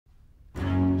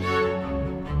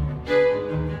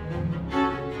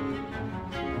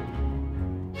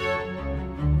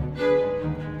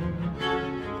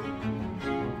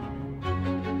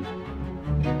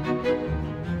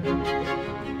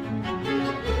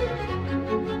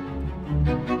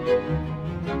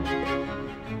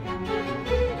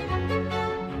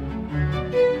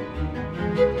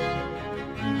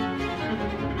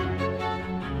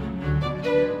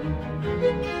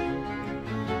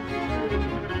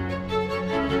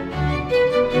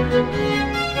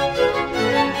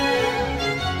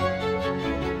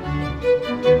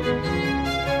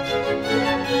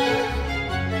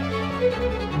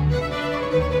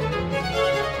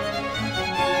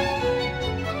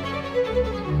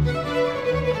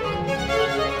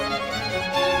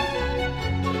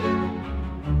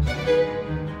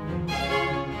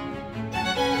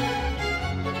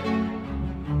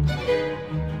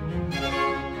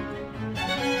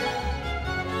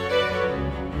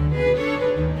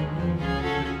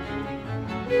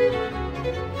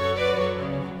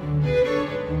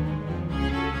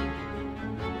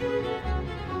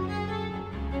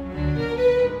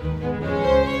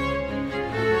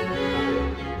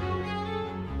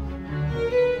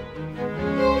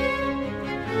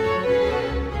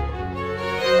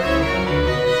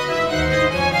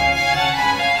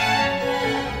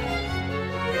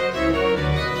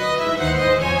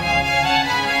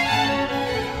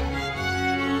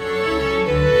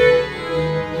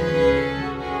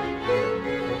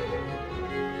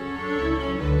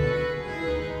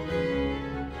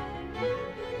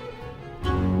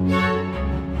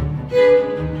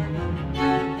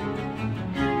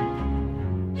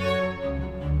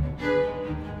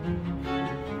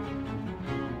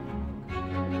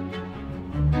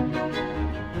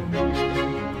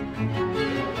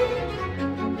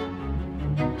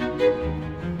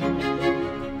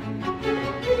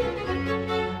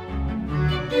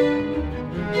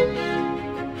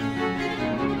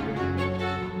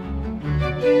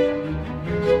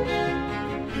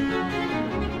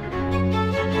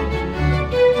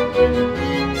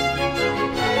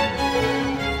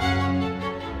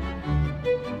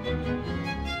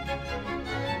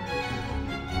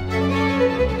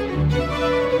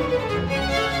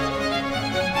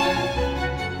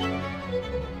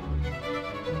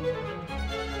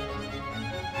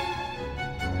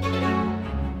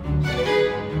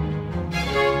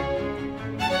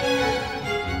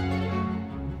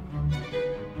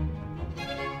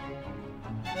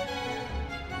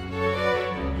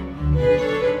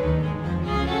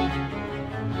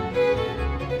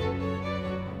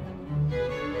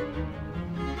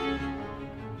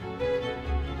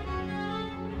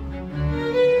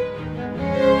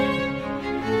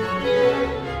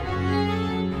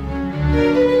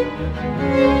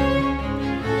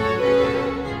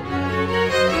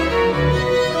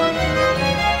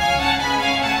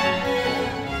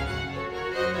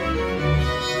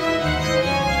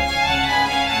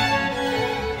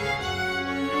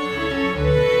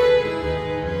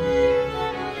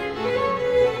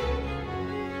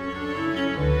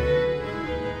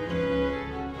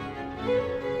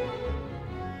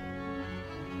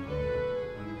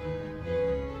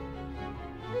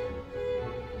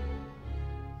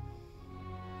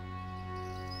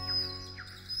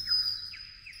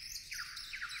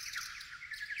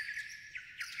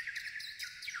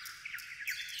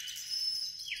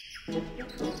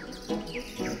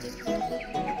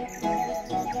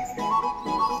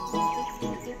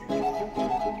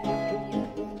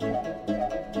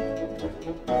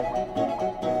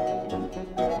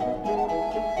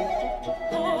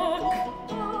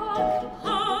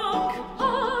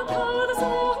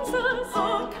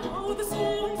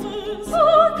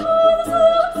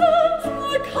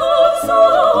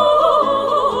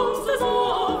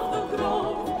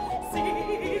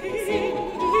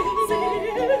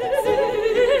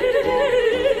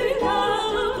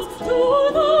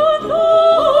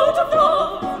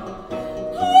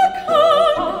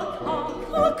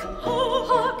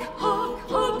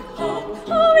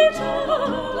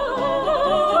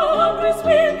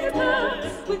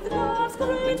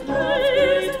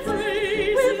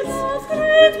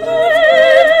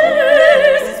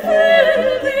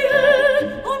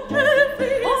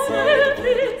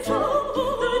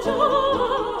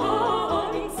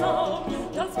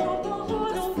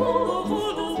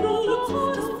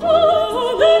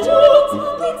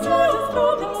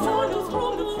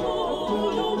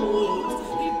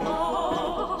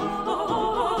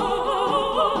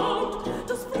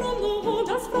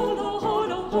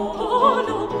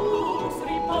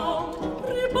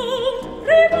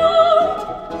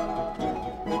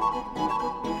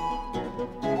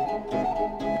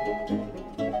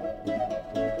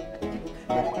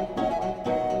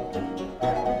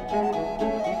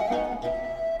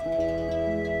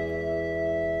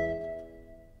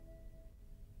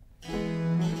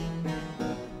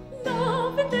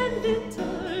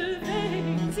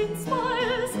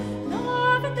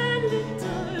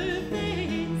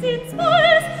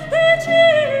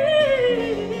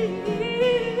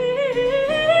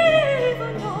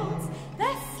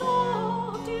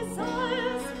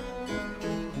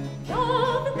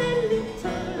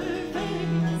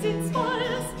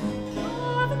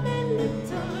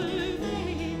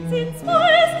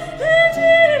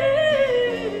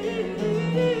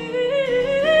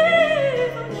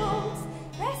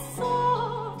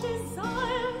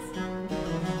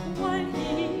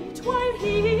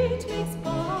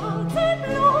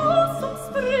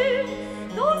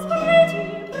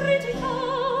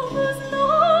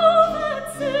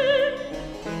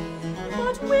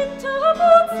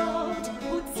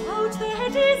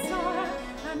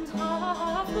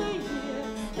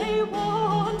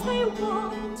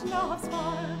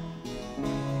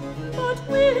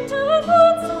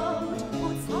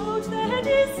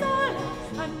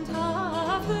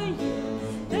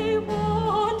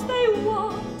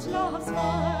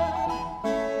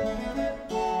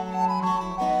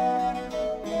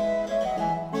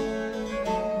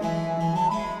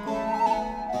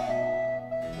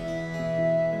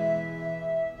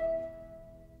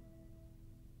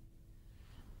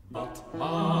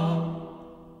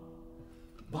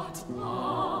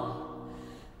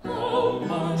How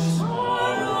much more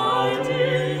I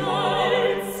delight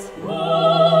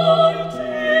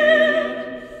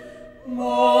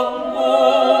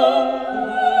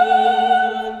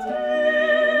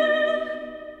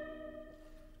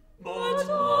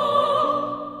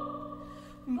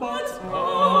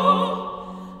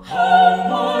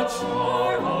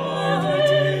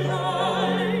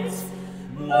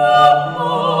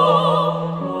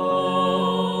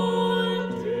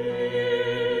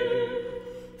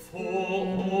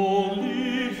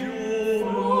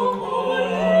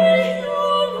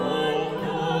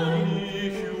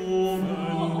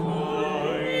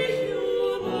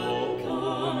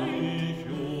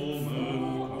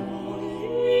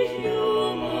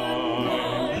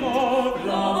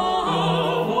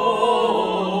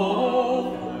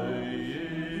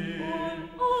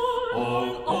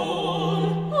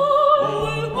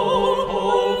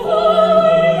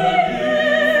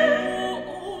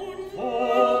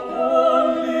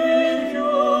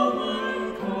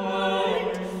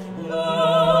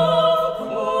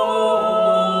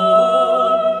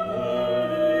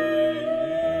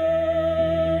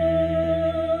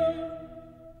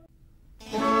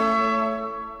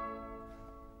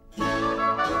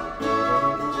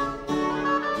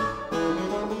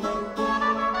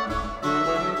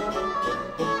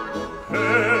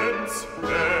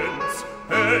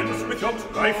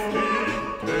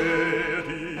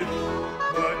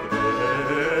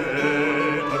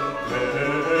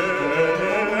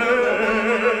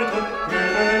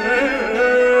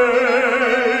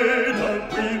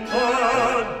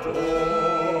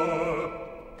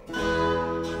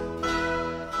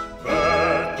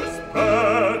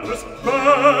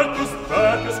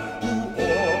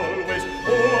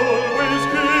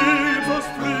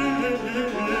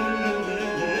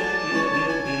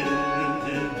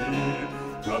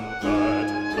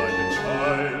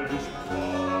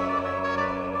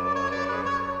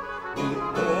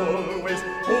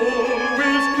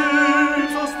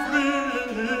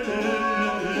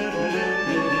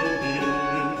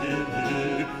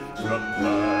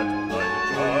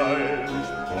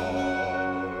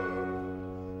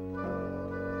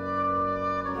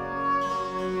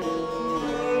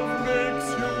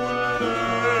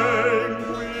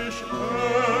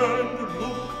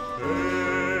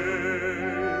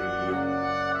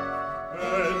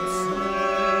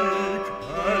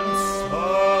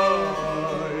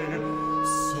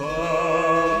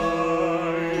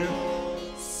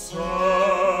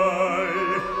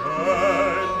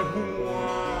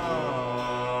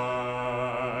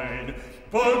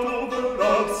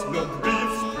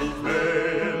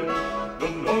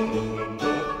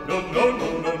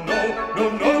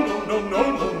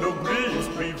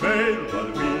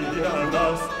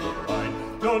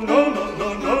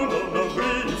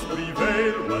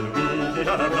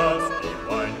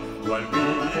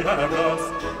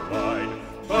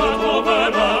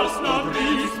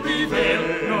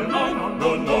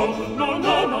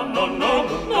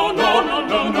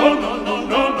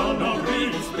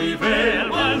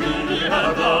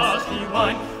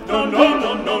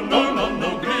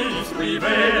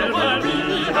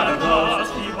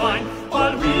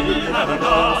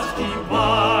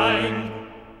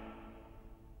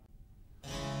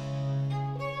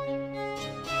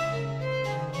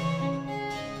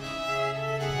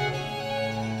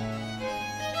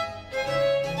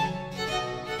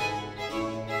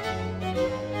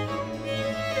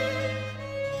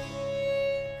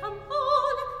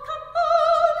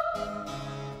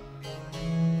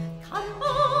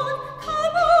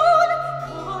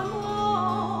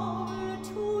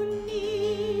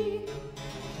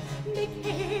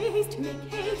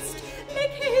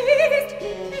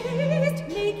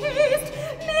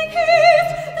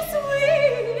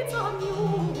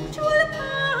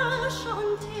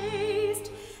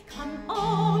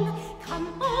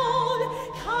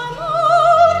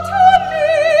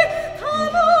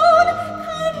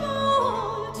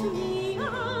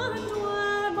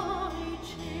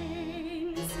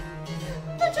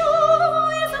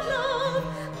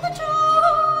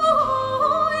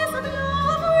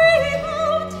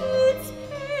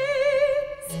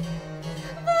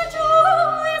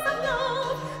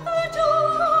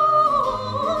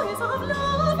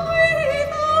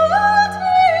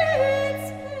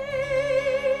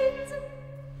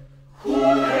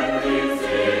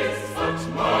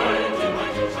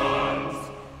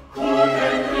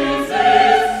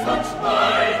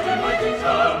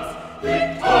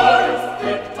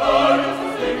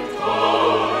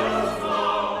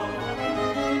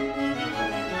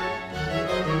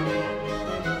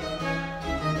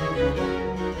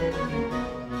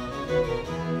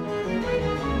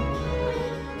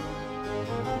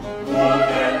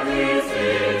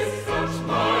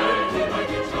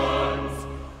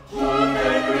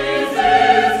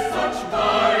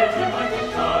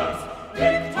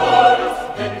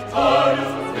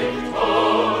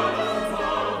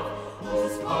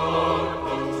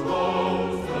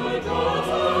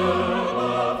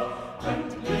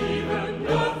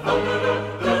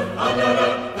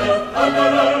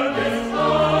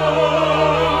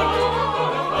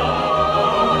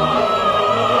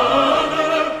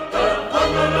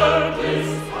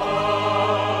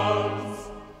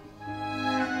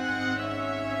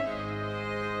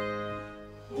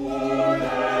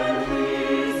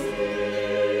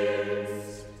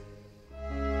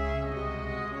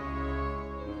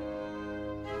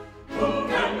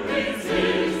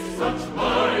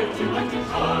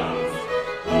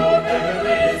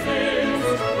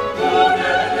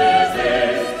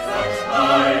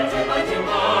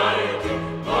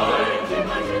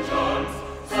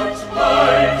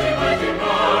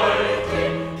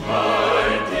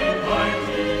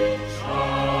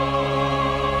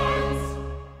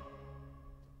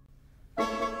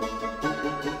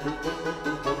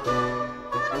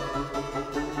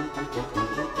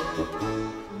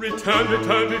Return,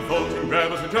 return, revolting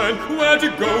rebels, return. Where'd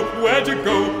you go? Where'd you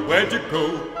go? Where'd you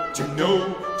go? To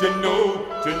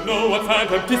know what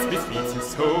phantom dismiss leads you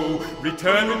so.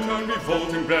 Return, return,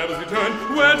 revolting rebels, return.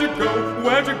 Where'd you go?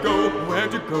 Where'd you go?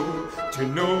 Where'd you go? To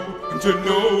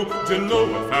know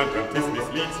what phantom dismiss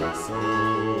leads you so.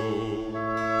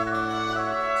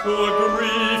 To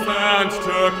grief and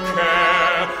to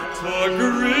care, to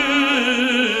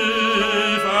grief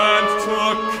and to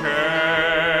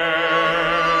care,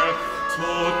 to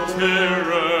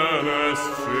tyrannous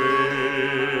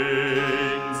chains,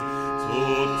 to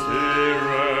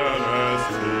tyrannous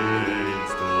chains,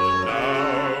 to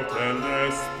doubt and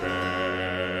despair,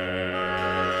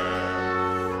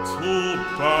 to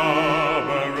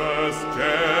barbarous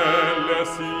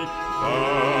jealousy,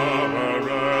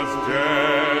 barbarous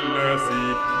jealousy,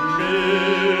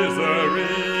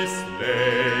 misery,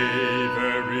 slavery,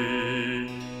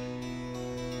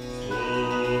 to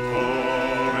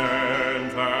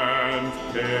torment and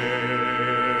pains,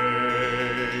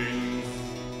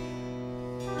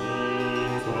 to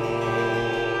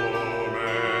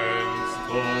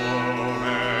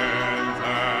torment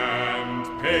and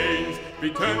pains.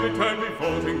 Return, return,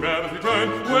 revolting rebels, return.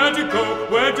 Where'd you go?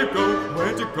 Where'd you go?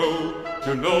 Where'd you go?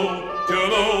 To know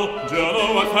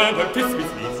what phantom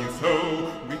dismiss leads you so.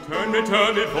 Return,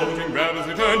 return, revolting rebels,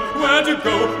 return. Where'd you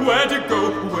go? Where'd you go?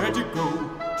 Where'd you go?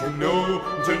 To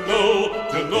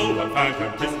know what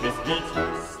phantom dismiss leads you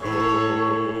so.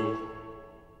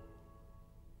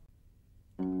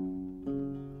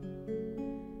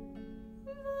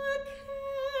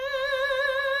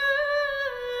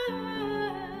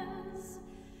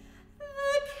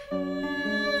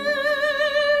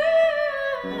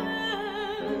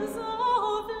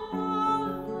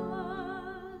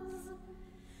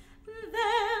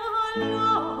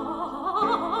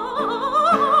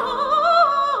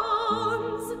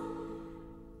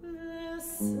 The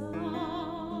sun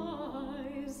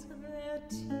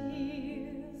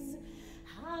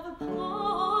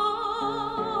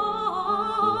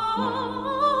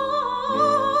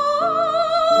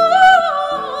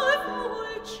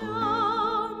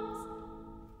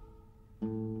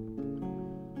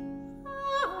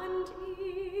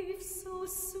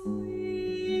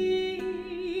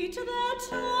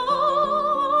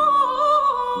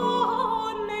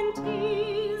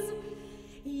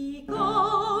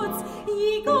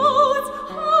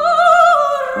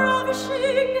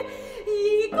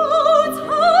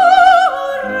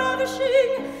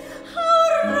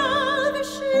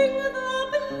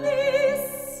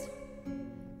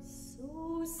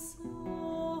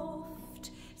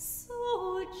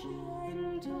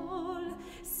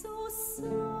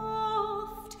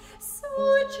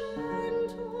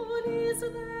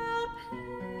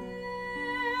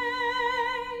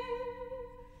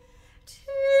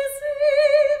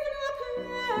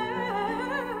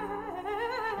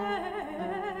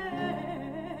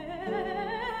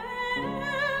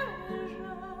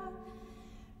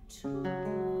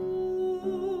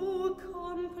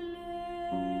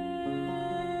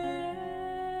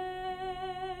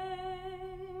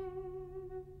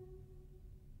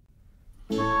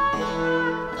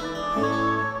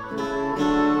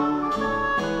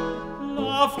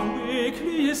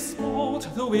is sport,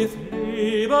 though with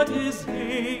liberty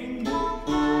sing.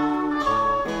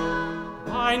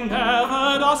 I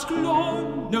never does cloy,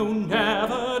 no,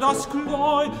 never does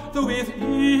cloy, though with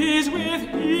ease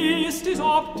is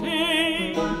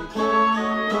obtained.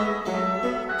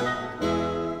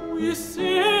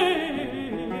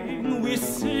 We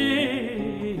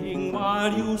sing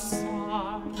while you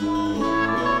sigh.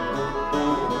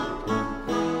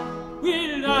 We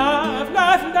laugh,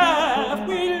 laugh, laugh,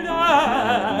 we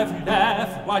laugh,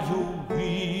 laugh while you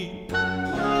weep.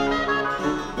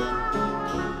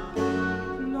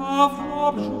 Love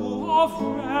robs you of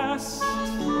rest.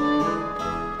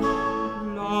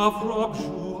 Love robs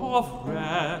you of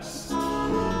rest.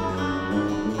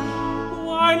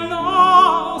 Why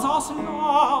loves us,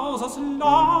 loves us,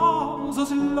 loves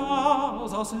us,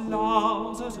 loves us,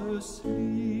 loves us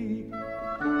asleep.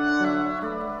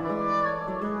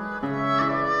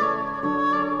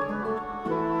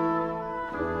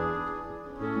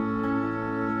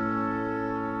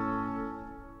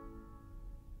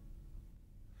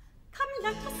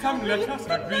 Come, let us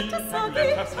agree, come,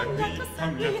 let us agree,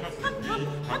 come, let us agree,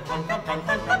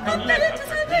 come, let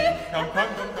us agree,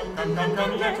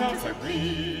 come, let us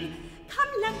agree.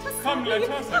 Come, let us agree, come, let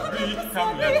us agree,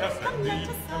 come, let us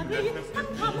agree,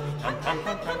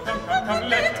 come,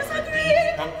 let us agree,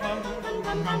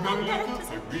 come, let us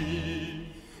agree.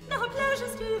 Now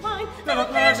pleasures divine, now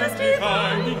pleasures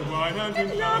divine, in wine and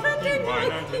in love and in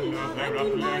wine and in love,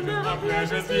 there are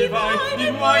pleasures divine,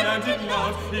 in wine and in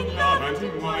love, in love and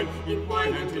in wine, in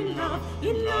wine and in love,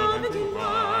 in love and in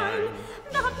wine.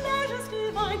 Now pleasures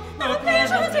divine, now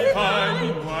pleasures divine,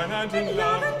 in wine and in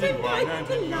love and in wine and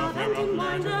in love and in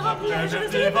wine, there are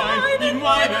pleasures divine, in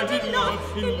wine and in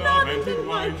love, in love and in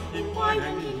wine, in wine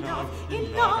and in love,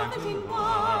 in love and in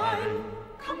wine.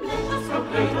 Come let us,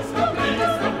 come let us, come let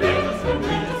us, come let us, come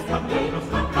let us, come let us,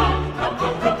 come let us.